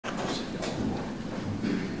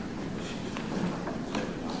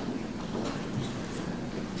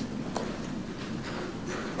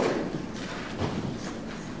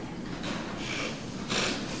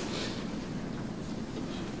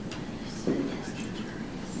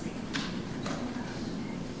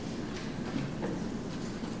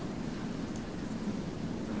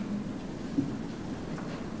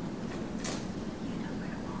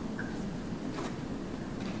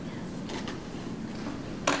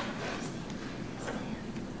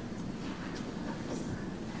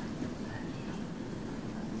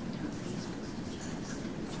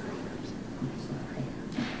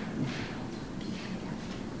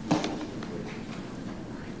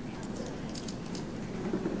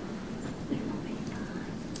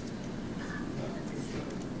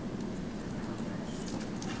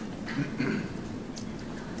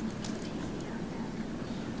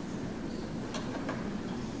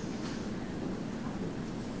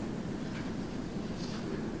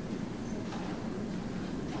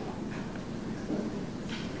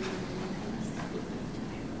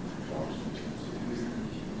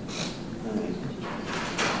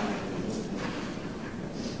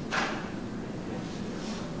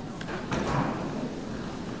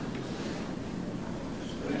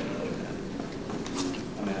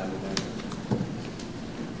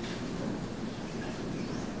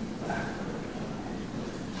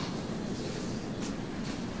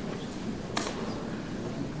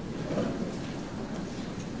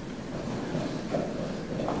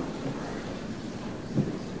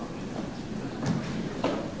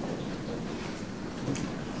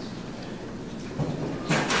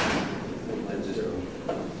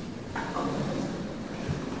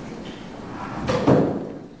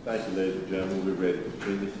Thank you, ladies and gentlemen. We're ready to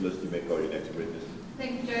continue. Felicity, may call your next witness.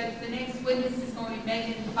 Thank you, Judge. The next witness is going to be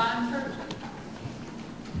Megan Bonford.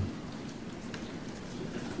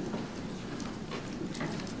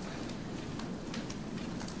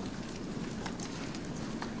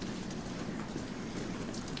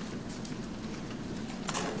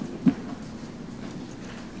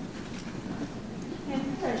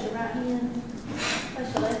 Raise your right hand.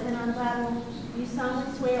 Place your left hand on the Bible. You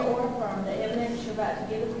solemnly swear or affirm the evidence you're about to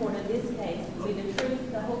give the court in this case will be the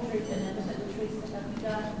truth, the whole truth, and nothing but the truth, so help you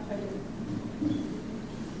God.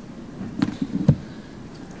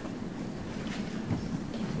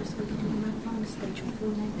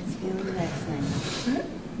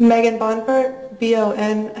 Megan Bonfert,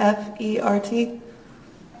 B-O-N-F-E-R-T.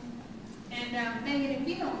 And Megan, if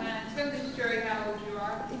you don't mind, tell this jury how old you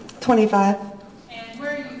are. 25. And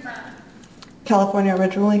where are you from? California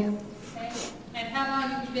originally. Okay. And how long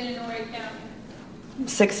have you been in Horry County?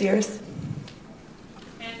 6 years.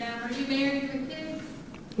 And are you married with kids?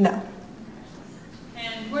 No.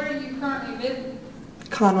 And where are you currently living?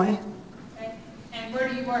 Conway. Okay. And where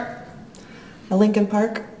do you work? Lincoln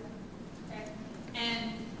Park. Okay.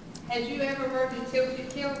 And has you ever worked at Tilted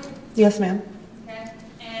Kilt? Yes, ma'am. Okay.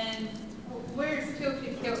 And where is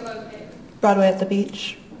Tilted Kilt located? Broadway at the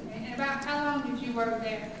beach. Okay. And about how long did you work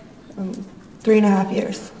there? 3.5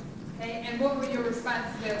 years. Okay. And what were your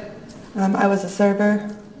responsibilities? I was a server.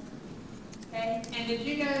 Okay. And did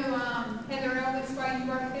you know Heather Elvis while you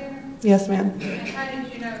worked there? Yes, ma'am. And how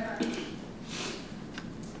did you know her?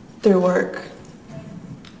 Through work.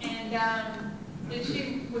 And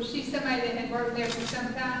was she somebody that had worked there for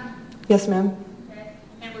some time? Yes, ma'am. Okay.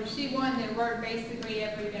 And was she one that worked basically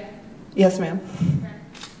every day? Yes, ma'am. Okay.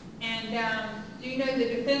 And do you know the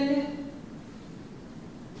defendant?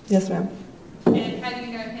 Yes, ma'am. And how do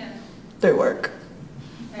you know him? Through work.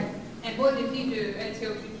 Okay. And what did he do at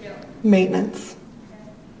Tilted Kilt? Maintenance.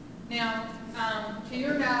 Okay. Now, to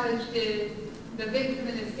your knowledge, did the victim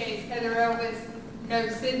in this case, Heather Elvis, know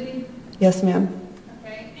Sidney? Yes, ma'am.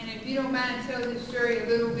 Okay. And if you don't mind, tell this jury a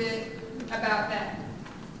little bit about that.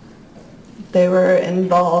 They were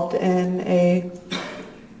involved in a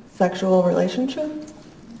sexual relationship.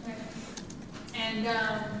 Okay. And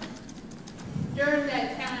during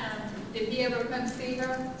that time, did he ever come see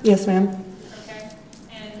her? Yes, ma'am. Okay.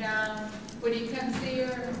 And would he come see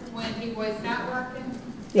her when he was not working?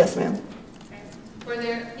 Yes, ma'am. Okay. Were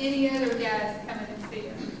there any other guys coming to see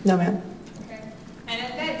her? No, ma'am. Okay. And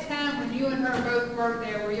at that time, when you and her both worked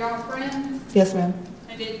there, were y'all friends? Yes, ma'am.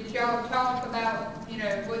 And did y'all talk about,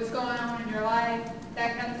 what's going on in your life,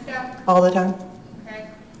 that kind of stuff? All the time. Okay.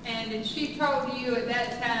 And did she talk to you at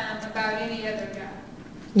that time about any other guy?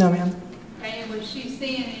 No, ma'am. Okay. And was she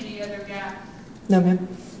seeing any other guy? No, ma'am.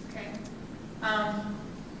 Okay.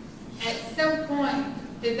 At some point,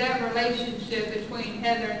 did that relationship between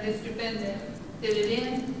Heather and this defendant, did it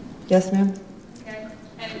end? Yes, ma'am. Okay.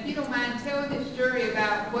 And if you don't mind, tell this jury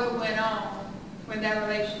about what went on when that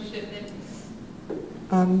relationship ended.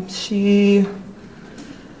 She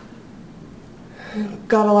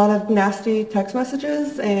got a lot of nasty text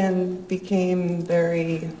messages and became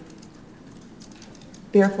very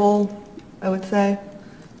fearful, I would say.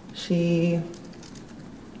 She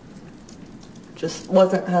just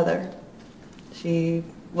wasn't Heather. She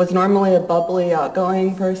was normally a bubbly,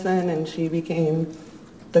 outgoing person, and she became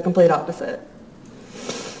the complete opposite.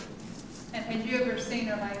 And had you ever seen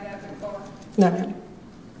her like that before? No, ma'am.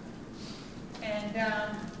 And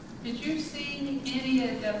did you see any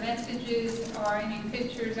of the messages or any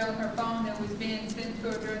pictures on her phone that was being sent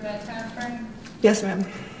to her during that time frame? Yes, ma'am.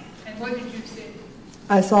 And what did you see?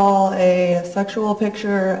 I saw a sexual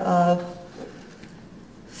picture of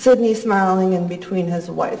Sidney smiling in between his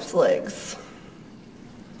wife's legs.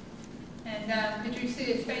 And did you see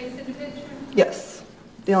his face in the picture? Yes.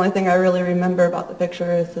 The only thing I really remember about the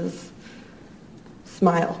picture is his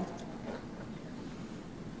smile.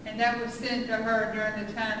 And that was sent to her during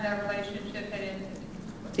the time that relationship had ended?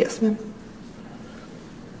 Yes, ma'am.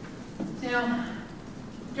 Now,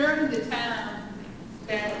 during the time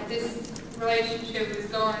that this relationship was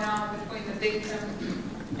going on between the victim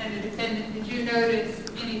and the defendant, did you notice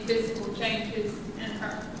any physical changes in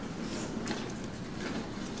her?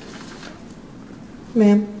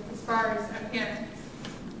 Ma'am? As far as appearance?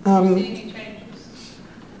 Did you see any changes?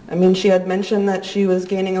 I mean, she had mentioned that she was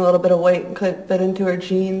gaining a little bit of weight and couldn't fit into her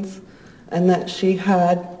jeans, and that she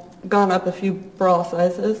had gone up a few bra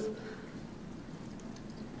sizes.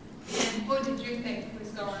 And what did you think was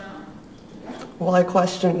going on? Well, I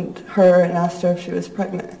questioned her and asked her if she was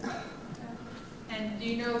pregnant. And do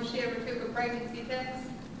you know if she ever took a pregnancy test?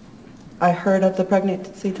 I heard of the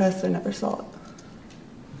pregnancy test, I never saw it.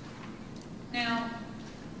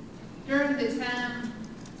 during the time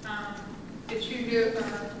that you knew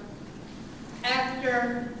her,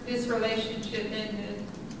 after this relationship ended,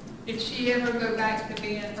 did she ever go back to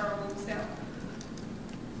being her old self?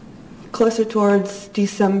 Closer towards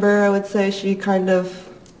December, I would say, she kind of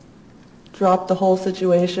dropped the whole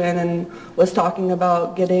situation and was talking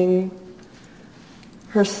about getting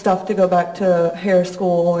her stuff to go back to hair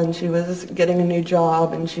school, and she was getting a new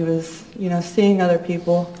job, and she was, seeing other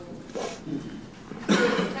people. As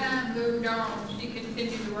time moved on, she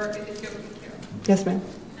continued to work at the Kill. Yes, ma'am.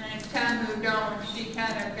 And as time moved on, she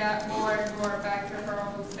kind of got more and more back to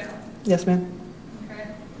her old self. Yes, ma'am. Okay.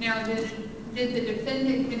 Now, did the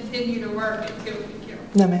defendant continue to work at Kill?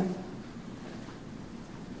 No, ma'am.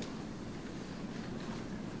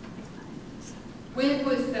 When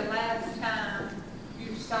was the last time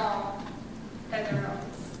you saw Heather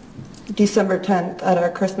Elvis? December 10th at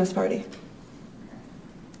our Christmas party.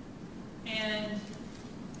 And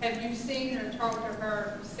have you seen or talked to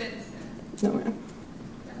her since then? No, ma'am.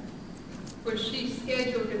 Was she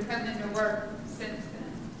scheduled to come into work since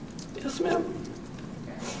then? Yes, ma'am.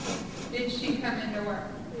 Okay. Did she come into work?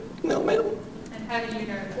 No, ma'am. And how do you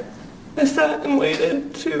know that? I sat and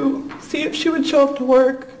waited to see if she would show up to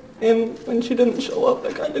work, and when she didn't show up,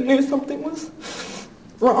 I kind of knew something was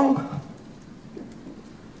wrong.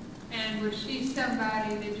 And was she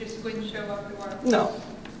somebody that just wouldn't show up to work? No.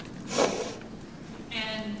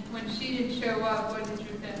 And when she didn't show up, what did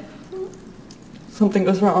you think? Something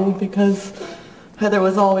was wrong because Heather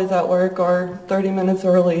was always at work, or 30 minutes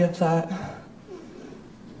early, if that.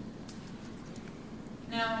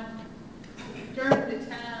 Now, during the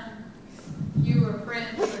time you were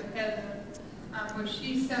friends with Heather, was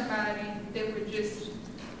she somebody that would just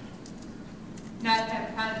not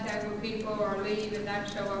have contact with people or leave and not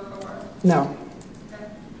show up for work? No. Okay.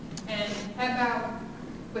 And how about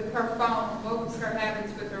with her phone? What was her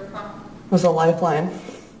habits with her phone? It was a lifeline.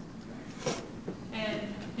 And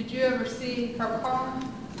did you ever see her car?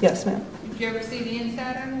 Yes, ma'am. Did you ever see the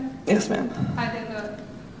inside of it? Yes, ma'am. How'd it look?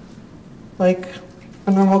 Like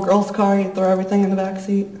a normal girl's car, you throw everything in the back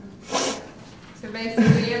seat. So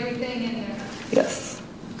basically everything in there. Yes.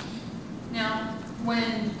 Now,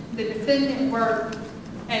 when the defendant worked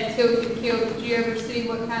at Kill, did you ever see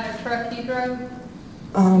what kind of truck he drove?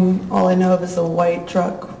 All I know of is a white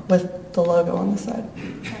truck with the logo on the side.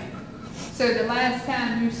 Okay. So the last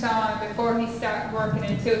time you saw him before he stopped working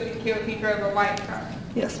at Kill, he drove a white truck.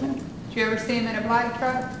 Yes, ma'am. Did you ever see him in a black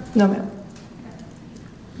truck? No, ma'am. Okay.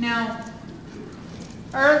 Now,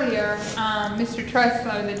 earlier, Mr.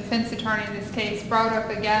 Truslow, the defense attorney in this case, brought up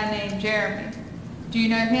a guy named Jeremy. Do you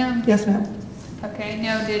know him? Yes, ma'am. Okay.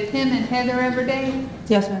 Now, did him and Heather ever date?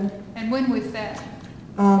 Yes, ma'am. And when was that?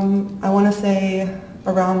 I want to say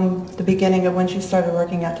around the beginning of when she started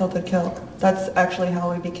working at Tilted Kill. That's actually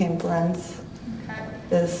how we became friends, Okay.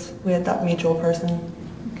 is we had that mutual person.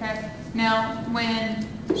 Okay. Now, when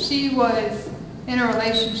she was in a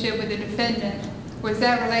relationship with the defendant, was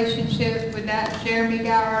that relationship with that Jeremy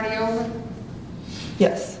guy already over?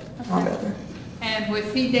 Yes, on Okay. Heather. And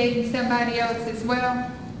was he dating somebody else as well?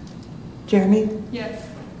 Jeremy? Yes.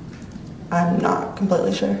 I'm not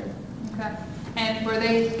completely sure. Okay. And were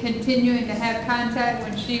they continuing to have contact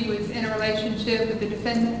when she was in a relationship with the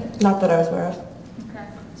defendant? Not that I was aware of. Okay.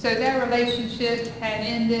 So that relationship had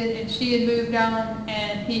ended and she had moved on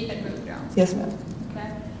and he had moved on? Yes, ma'am.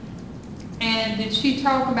 Okay. And did she even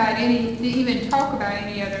talk about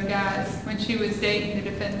any other guys when she was dating the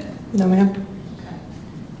defendant? No, ma'am. Okay.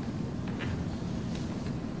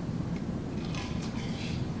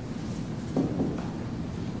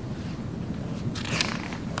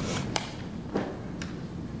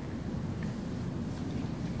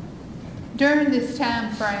 During this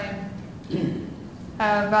time frame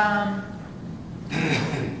of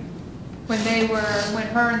when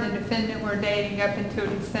her and the defendant were dating up until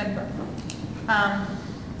December,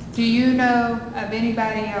 do you know of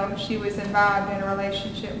anybody else she was involved in a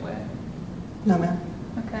relationship with? No, ma'am.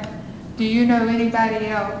 Okay. Do you know anybody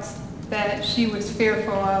else that she was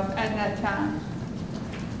fearful of at that time?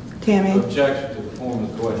 Tammy? Objection to the form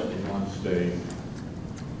of the question on stage.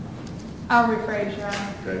 I'll rephrase, Your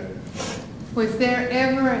Honor. Okay. Was there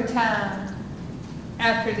ever a time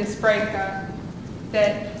after this breakup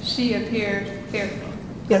that she appeared fearful?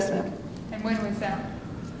 Yes, ma'am. And when was that?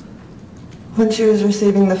 When she was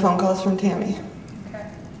receiving the phone calls from Tammy.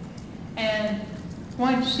 Okay. And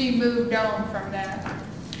once she moved on from that,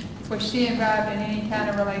 was she involved in any kind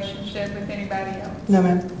of relationship with anybody else? No,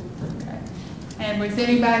 ma'am. Okay. And was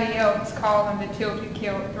anybody else calling the Tilted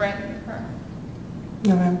Kill threatening her?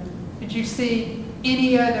 No, ma'am. Did you see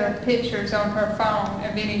any other pictures on her phone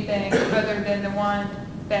of anything other than the one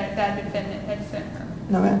that that defendant had sent her?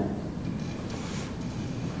 No, ma'am.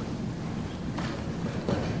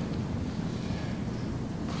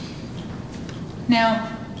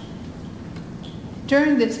 Now,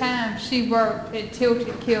 during the time she worked at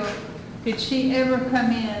Tilted Kilt, did she ever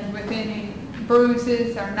come in with any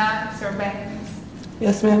bruises or knocks or bangs?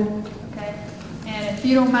 Yes, ma'am. Okay. And if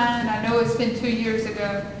you don't mind, I know it's been 2 years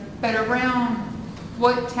ago, but around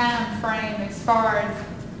what time frame as far as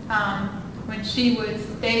when she was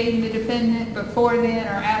dating the defendant, before then or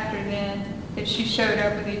after then, that she showed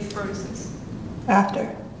up with these bruises?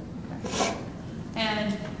 After.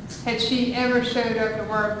 And had she ever showed up to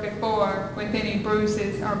work before with any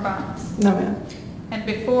bruises or bumps? No, ma'am. And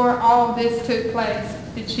before all this took place,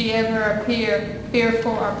 did she ever appear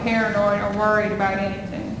fearful or paranoid or worried about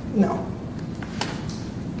anything? No.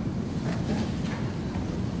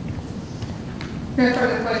 No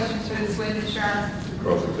further questions for this witness, Your Honor.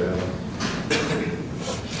 Cross-examine.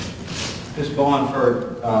 Ms.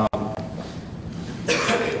 Bonford,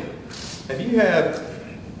 have you had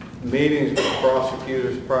meetings with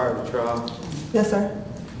prosecutors prior to trial? Yes, sir.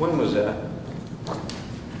 When was that?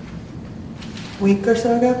 Week or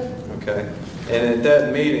so ago? Okay. And at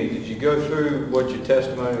that meeting, did you go through what your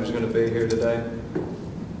testimony was going to be here today?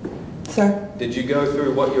 Sir? Did you go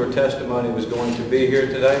through what your testimony was going to be here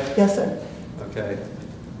today? Yes, sir. Okay.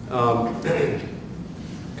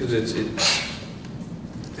 Because it's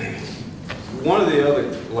one of the other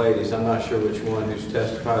ladies, I'm not sure which one, who's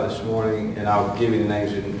testified this morning, and I'll give you the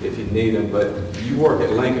names if you need them, but you work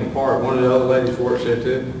at Lincoln Park. One of the other ladies works there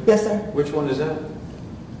too? Yes, sir. Which one is that?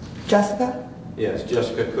 Jessica? Yes,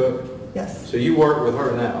 Jessica Cook. Yes. So you work with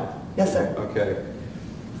her now? Yes, sir. Okay.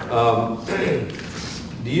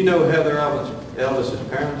 Do you know Heather Elvis's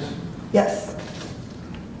parents? Yes.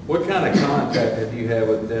 What kind of contact have you had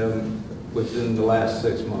with them within the last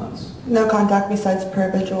 6 months? No contact besides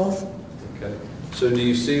prayer vigils. Okay. So do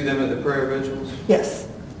you see them at the prayer vigils? Yes.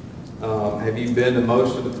 Have you been to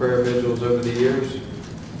most of the prayer vigils over the years?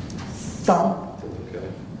 Some. Okay.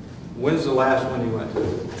 When's the last one you went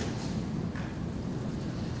to?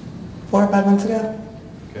 4 or 5 months ago?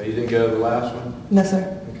 Okay, you didn't go to the last one? No,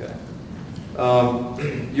 sir. Okay.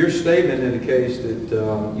 Your statement indicates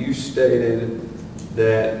that you stated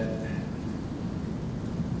that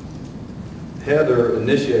Heather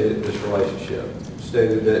initiated this relationship.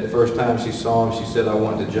 Stated that first time she saw him, she said, "I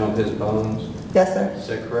want to jump his bones." Yes, sir. Is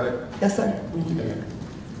that correct? Yes, sir. Okay.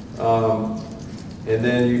 And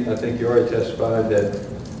then I think you already testified that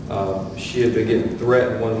she had been getting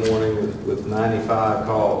threatened one morning with 95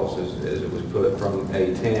 calls, as it was put, from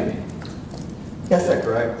a Tammy. Yes, Is that sir.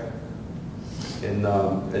 correct? And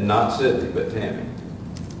not Sidney, but Tammy.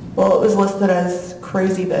 Well, it was listed as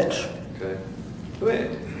crazy bitch. Okay. But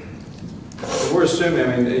we're assuming,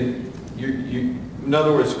 I mean, in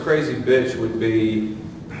other words, crazy bitch would be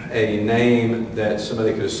a name that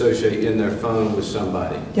somebody could associate in their phone with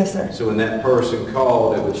somebody. Yes, sir. So when that person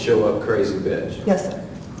called, it would show up crazy bitch. Yes, sir.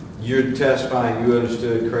 You're testifying you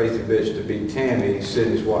understood crazy bitch to be Tammy,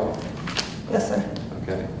 Sidney's wife. Yes, sir.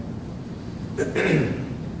 Okay.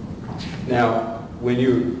 Now, when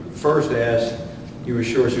you first asked, you were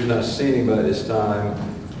sure she was not seeing anybody this time,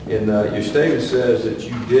 and your statement says that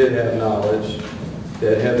you did have knowledge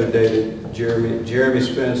that Heather dated Jeremy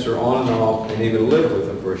Spencer on and off, and even lived with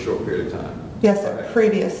him for a short period of time. Yes, sir. Right.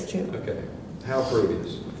 Previous to. Okay. How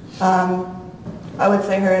previous? I would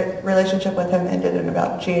say her relationship with him ended in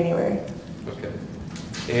about January. Okay.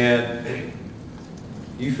 And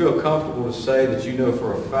you feel comfortable to say that you know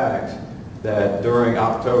for a fact that during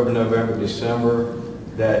October, November, December,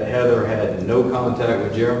 that Heather had no contact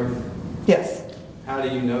with Jeremy? Yes. How do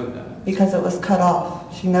you know that? Because it was cut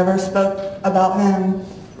off. She never spoke about him.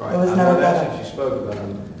 Right. It was I'm never not brought asking up. if she spoke about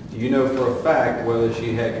him. Do you know for a fact whether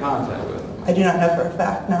she had contact with him? I do not know for a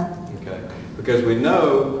fact, no. Okay. Because we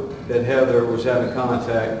know that Heather was having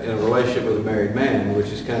contact in a relationship with a married man, which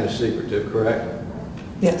is kind of secretive, correct?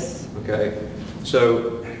 Yes. Okay.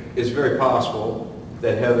 So it's very possible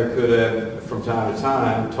that Heather could have, from time to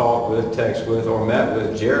time, talked with, text with, or met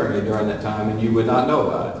with Jeremy during that time, and you would not know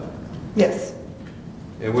about it. Yes.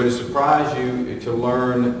 And would it surprise you to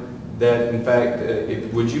learn that, in fact,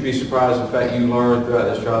 would you be surprised, in fact, you learned throughout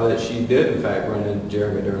this trial that she did, in fact, run into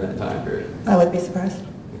Jeremy during that time period? I would be surprised.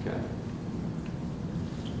 Okay.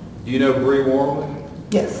 Do you know Bree Warmley?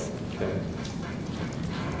 Yes. Okay.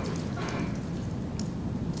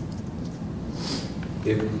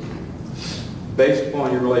 Based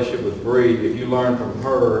upon your relationship with Bree, if you learned from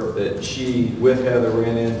her that she, with Heather,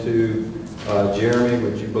 ran into Jeremy,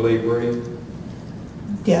 would you believe Bree?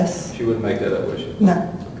 Yes. She wouldn't make that up, would she? No.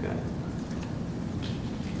 Okay.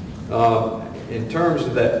 in terms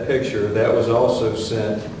of that picture, that was also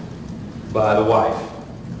sent by the wife,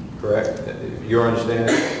 correct? Your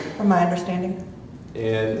understanding? From my understanding.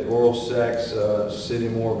 And oral sex, Sidney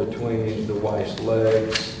Moorer between the wife's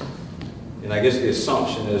legs. And I guess the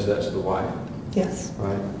assumption is that's the wife, Yes.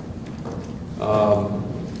 right?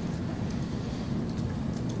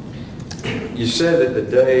 You said that the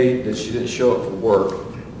day that she didn't show up for work,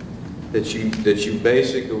 that you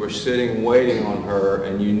basically were sitting waiting on her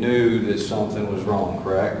and you knew that something was wrong,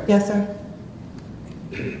 correct? Yes, sir.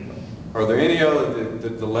 Are there any other,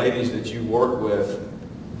 the ladies that you work with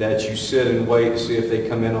that you sit and wait to see if they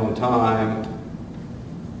come in on time?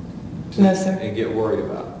 No, sir. And get worried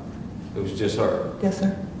about? It was just her? Yes,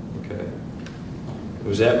 sir. Okay.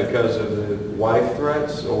 Was that because of the wife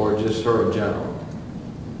threats or just her in general?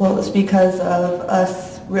 Well, it was because of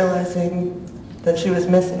us realizing that she was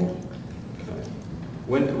missing. Okay.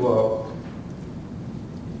 When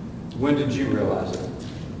did you realize it?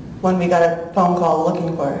 When we got a phone call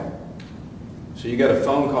looking for her. So you got a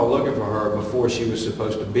phone call looking for her before she was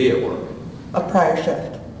supposed to be at work? A prior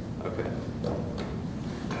shift. Okay.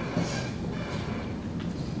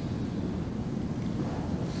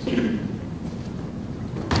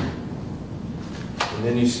 And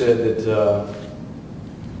then you said that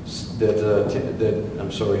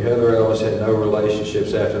Heather Elvis had no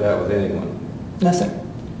relationships after that with anyone. No, sir.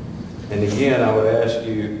 And again, I would ask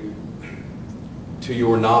you, to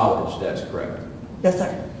your knowledge, that's correct. Yes,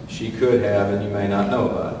 sir. She could have, and you may not know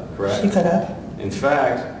about it, correct? She could have. In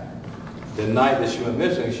fact, the night that she went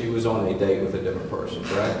missing, she was on a date with a different person,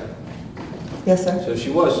 correct? Yes, sir. So she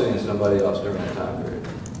was seeing somebody else during that time period.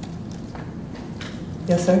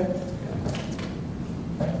 Yes, sir.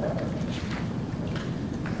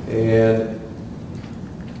 And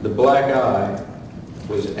the black eye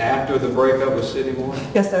was after the breakup with Sidney Moorer?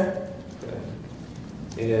 Yes, sir.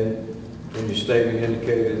 Okay. And in your statement, you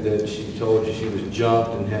indicated that she told you she was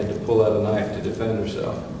jumped and had to pull out a knife to defend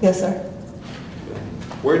herself. Yes, sir. Okay.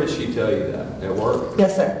 Where did she tell you that? At work?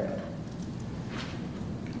 Yes, sir.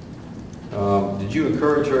 Did you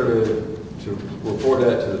encourage her to report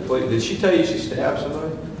that to the police? Did she tell you she stabbed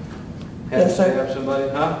somebody? Yes, sir. Stabbed somebody?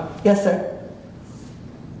 Huh? Yes, sir.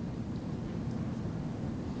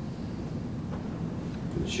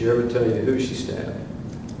 Did she ever tell you who she stabbed?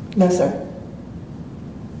 No, sir.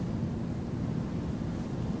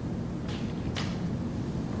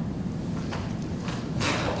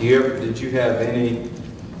 Did you have any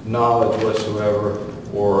knowledge whatsoever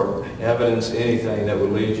or evidence, anything that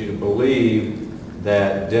would lead you to believe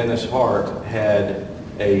that Dennis Hart had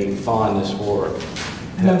a fondness for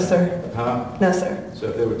her? No, sir. Huh? No, sir. So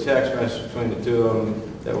if there were text messages between the two of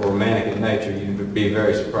them that were romantic in nature, you'd be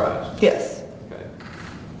very surprised? Yes. Okay.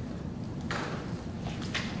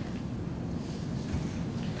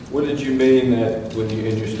 What did you mean that when you,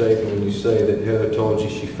 in your statement, when you say that Heather told you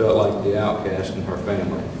she felt like the outcast in her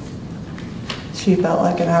family? She felt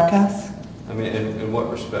like an outcast. I mean, in what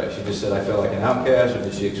respect? She just said, I felt like an outcast, or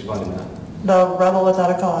did she explain that? The rebel without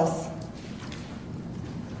a cause.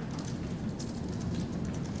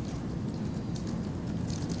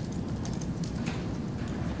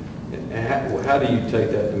 And how do you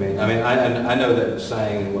take that to mean? I mean, I know that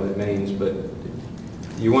saying and what it means, but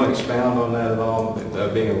do you want to expound on that at all,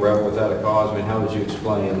 being a rebel without a cause? I mean, how would you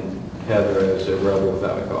explain Heather as a rebel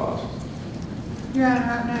without a cause? Your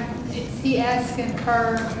Honor, is he asking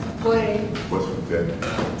her what a, What's with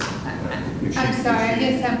that? I'm sorry, I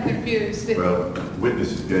guess I'm confused. Well,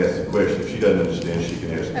 witness has asked the question. If she doesn't understand, she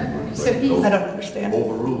can ask Okay, the so question. I don't understand.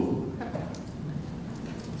 Overruled.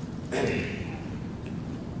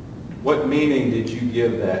 What meaning did you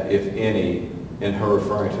give that, if any, in her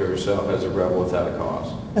referring to herself as a rebel without a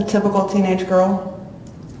cause? A typical teenage girl.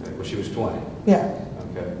 Okay, well, she was 20. Yeah.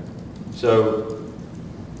 Okay. So,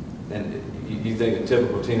 and you think a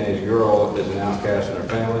typical teenage girl is an outcast in her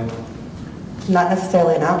family? Not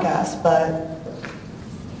necessarily an outcast, but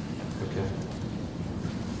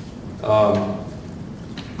Okay.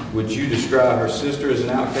 Would you describe her sister as an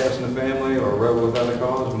outcast in the family or a rebel without a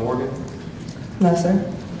cause, Morgan? no,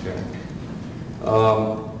 sir. Okay.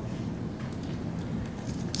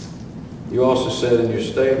 You also said in your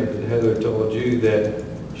statement that Heather told you that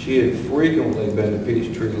she had frequently been to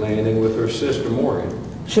Peachtree Landing with her sister Morgan.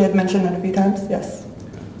 She had mentioned it a few times, yes.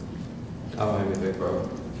 Okay. I don't have anything further.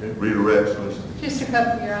 Okay, redirect, Solicitor. Just a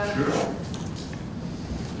couple, Your Honor.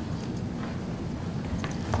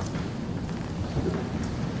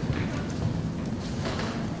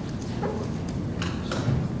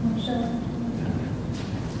 Sure.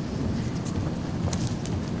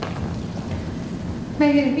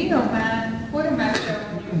 Megan, if you don't mind, what am I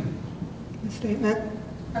showing you? The statement.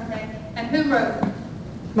 Okay, and who wrote it?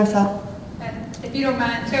 Myself. And if you don't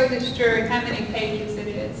mind, tell this jury how many pages it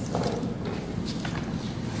is.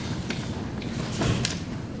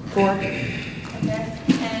 4. Okay,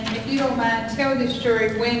 and if you don't mind, tell this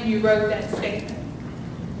jury when you wrote that statement.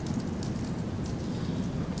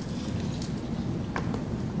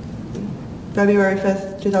 February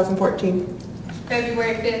 5th, 2014.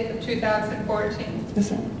 February 5th of 2014.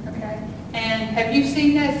 Yes, ma'am. Okay, and have you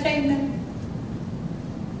seen that statement?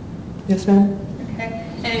 Yes, ma'am. Okay,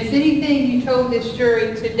 and is anything you told this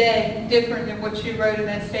jury today different than what you wrote in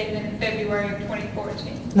that statement in February of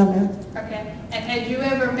 2014? No, ma'am. Okay, and had you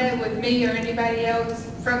ever met with me or anybody else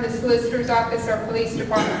from the solicitor's office or police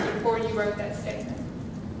department before you wrote that statement?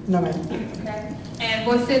 No, ma'am. Okay, and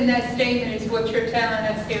what's in that statement is what you're telling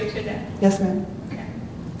us here today? Yes, ma'am. Okay.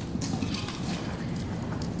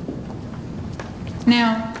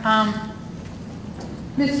 Now,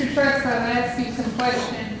 Mr. Truxell, I'll ask you some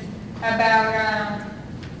questions about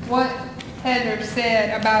what Heather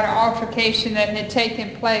said about an altercation that had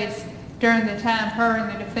taken place during the time her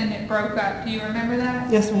and the defendant broke up. Do you remember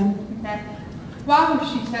that? Yes, ma'am. Okay. Why was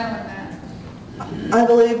she telling that? I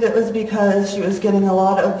believed it was because she was getting a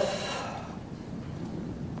lot of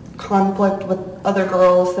conflict with other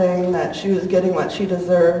girls saying that she was getting what she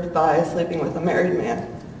deserved by sleeping with a married man.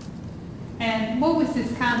 And what was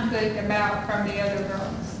this conflict about from the other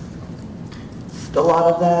girls? Just a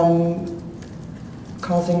lot of them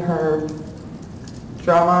causing her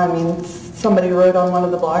drama. I mean, somebody wrote on one of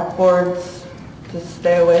the blackboards to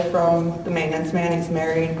stay away from the maintenance man, he's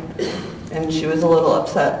married, and she was a little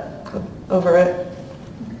upset over it.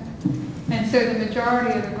 And so the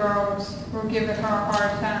majority of the girls were giving her a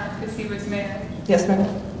hard time because he was married. Yes, ma'am.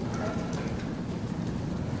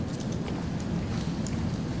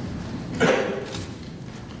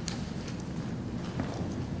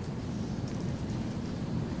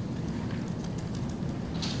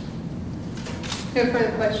 No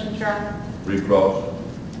further questions, Your Honor. Recross.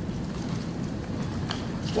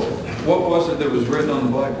 What was it that was written on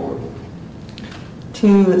the blackboard?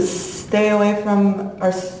 To stay away from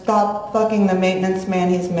or stop fucking the maintenance man,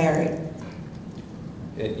 he's married.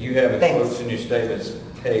 And you have Thanks. quotes in your statements,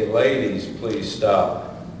 "Hey, ladies, please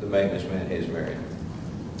stop the maintenance man, he's married."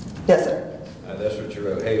 Yes, sir. That's what you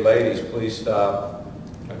wrote. "Hey, ladies, please stop."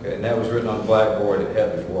 Okay, and that was written on the blackboard at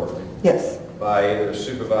Heather's work Yes. by either a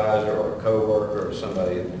supervisor or a coworker or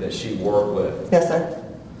somebody that she worked with. Yes, sir.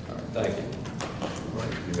 All right, thank you. All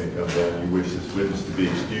right, you may come down. You wish this witness to be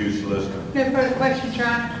excused, Solicitor? No further questions, Your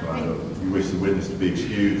Honor. All right, you wish the witness to be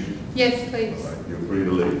excused? Yes, All please. right, you're free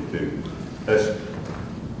to leave, too. Let's,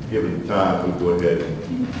 given the time, we'll go ahead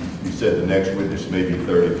and, you said the next witness may be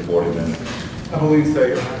 30 to 40 minutes. I believe so,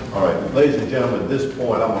 Your Honor. All right, ladies and gentlemen, at this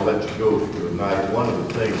point, I'm going to let you go for tonight. One of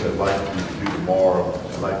the things I'd like you to do tomorrow,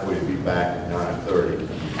 I'd like for you to be back at 9:30.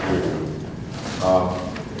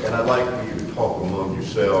 And I'd like for you to talk among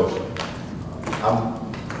yourselves.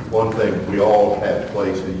 One thing, we all have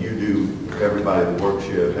place, and you do, everybody that works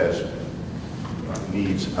here has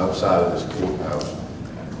needs outside of this courthouse.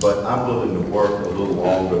 But I'm willing to work a little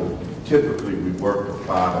longer. Typically, we work from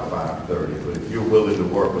 5 to 5:30, but if you're willing to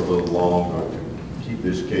work a little longer to keep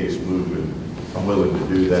this case moving, I'm willing to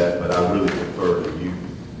do that, but I really prefer to you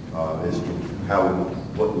as to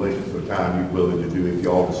what length of time you're willing to do. If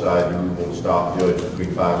you all decide you want to stop judge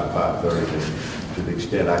between 5 and 5:30, then to the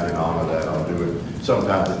extent I can honor that, I'll do it.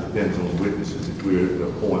 Sometimes it depends on the witnesses. If we're at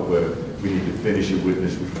a point where we need to finish a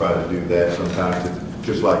witness, we try to do that. Sometimes,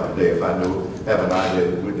 just like today, if I have an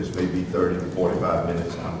idea the witness may be 30 to 45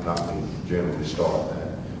 minutes, I'm not going to generally start that,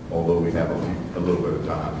 although we have a little bit of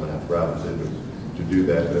time left rather than to do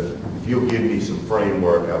that. But if you'll give me some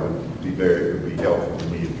framework, it would be helpful to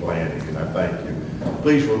me in planning, and I thank you.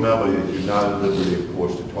 Please remember that you're not at liberty, of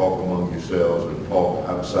course, to talk among yourselves or talk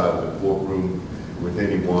outside of the courtroom with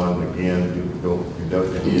anyone. Again, you don't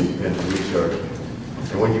conduct any independent research.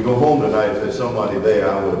 And when you go home tonight, if there's somebody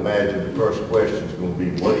there, I would imagine the first question is going to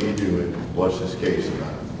be, what are you doing? What's this case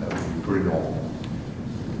about? That would be pretty normal.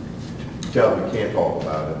 Tell them you can't talk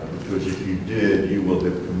about it, because if you did, you will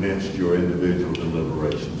have commenced your individual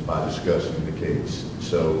deliberations by discussing the case.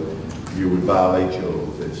 So you would violate your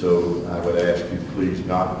oath. And so I would ask you, please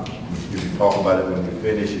not, you can talk about it when you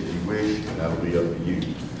finish if you wish, and that'll be up to you.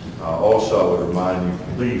 Also, I would remind you,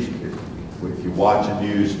 please, if you're watching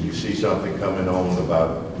news and you see something coming on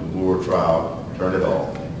about the Moorer trial, turn it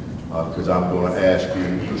off. Because I'm going to ask you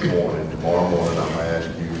each morning, tomorrow morning, I'm going to ask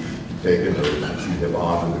you to take a note that you have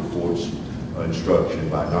honored the court's instruction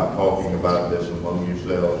by not talking about this among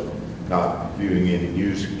yourselves, not viewing any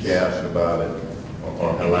newscasts about it, or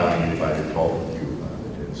allowing anybody to talk with you about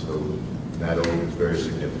it. And so that oath is very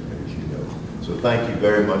significant, as you know. So thank you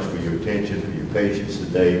very much for your attention, for your patience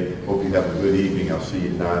today. Hope you have a good evening. I'll see you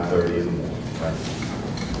at 9:30 in the morning. Thank you.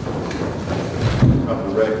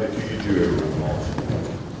 Come directly to your jury room also.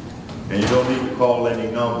 And you don't need to call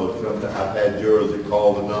any number. I've had jurors that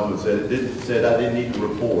called the number and said I didn't need to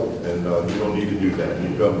report, and you don't need to do that.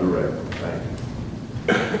 You come directly. Thank you.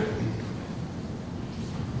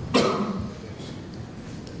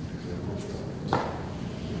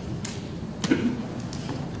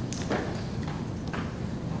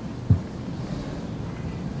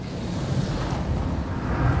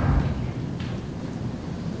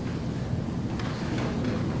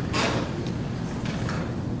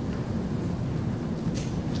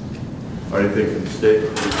 Anything from the state?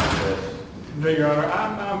 No, Your Honor,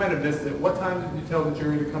 I'm at a distance. What time did you tell the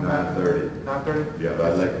jury to come back? 9:30. 9:30? Yeah, but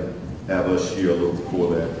I'd like to have us here a little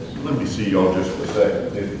before that. Let me see y'all just for a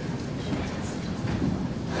second.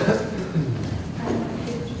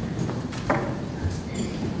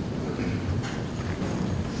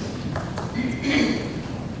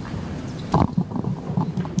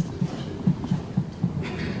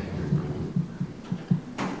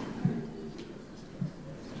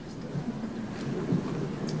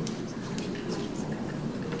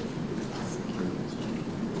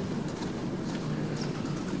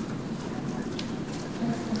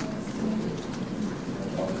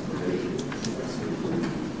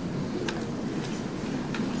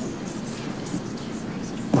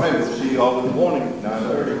 All right, we'll see you all in the morning at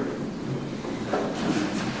 9:30.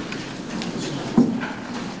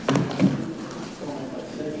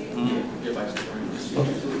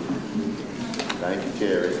 Thank you,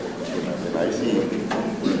 Terry. Have a nice evening.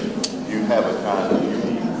 You have a kind of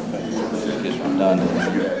evening. It's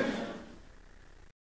redundant.